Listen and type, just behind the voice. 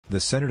The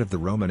Senate of the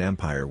Roman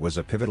Empire was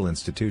a pivotal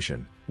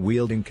institution,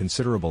 wielding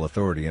considerable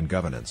authority and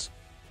governance.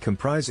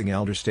 Comprising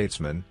elder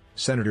statesmen,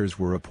 senators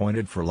were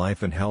appointed for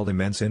life and held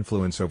immense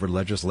influence over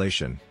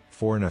legislation,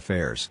 foreign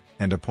affairs,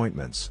 and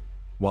appointments.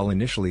 While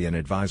initially an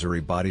advisory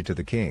body to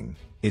the king,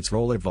 its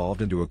role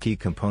evolved into a key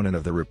component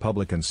of the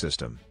republican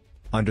system.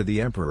 Under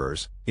the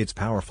emperors, its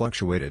power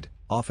fluctuated,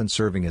 often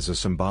serving as a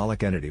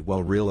symbolic entity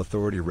while real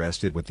authority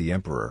rested with the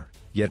emperor,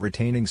 yet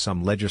retaining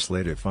some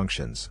legislative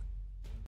functions.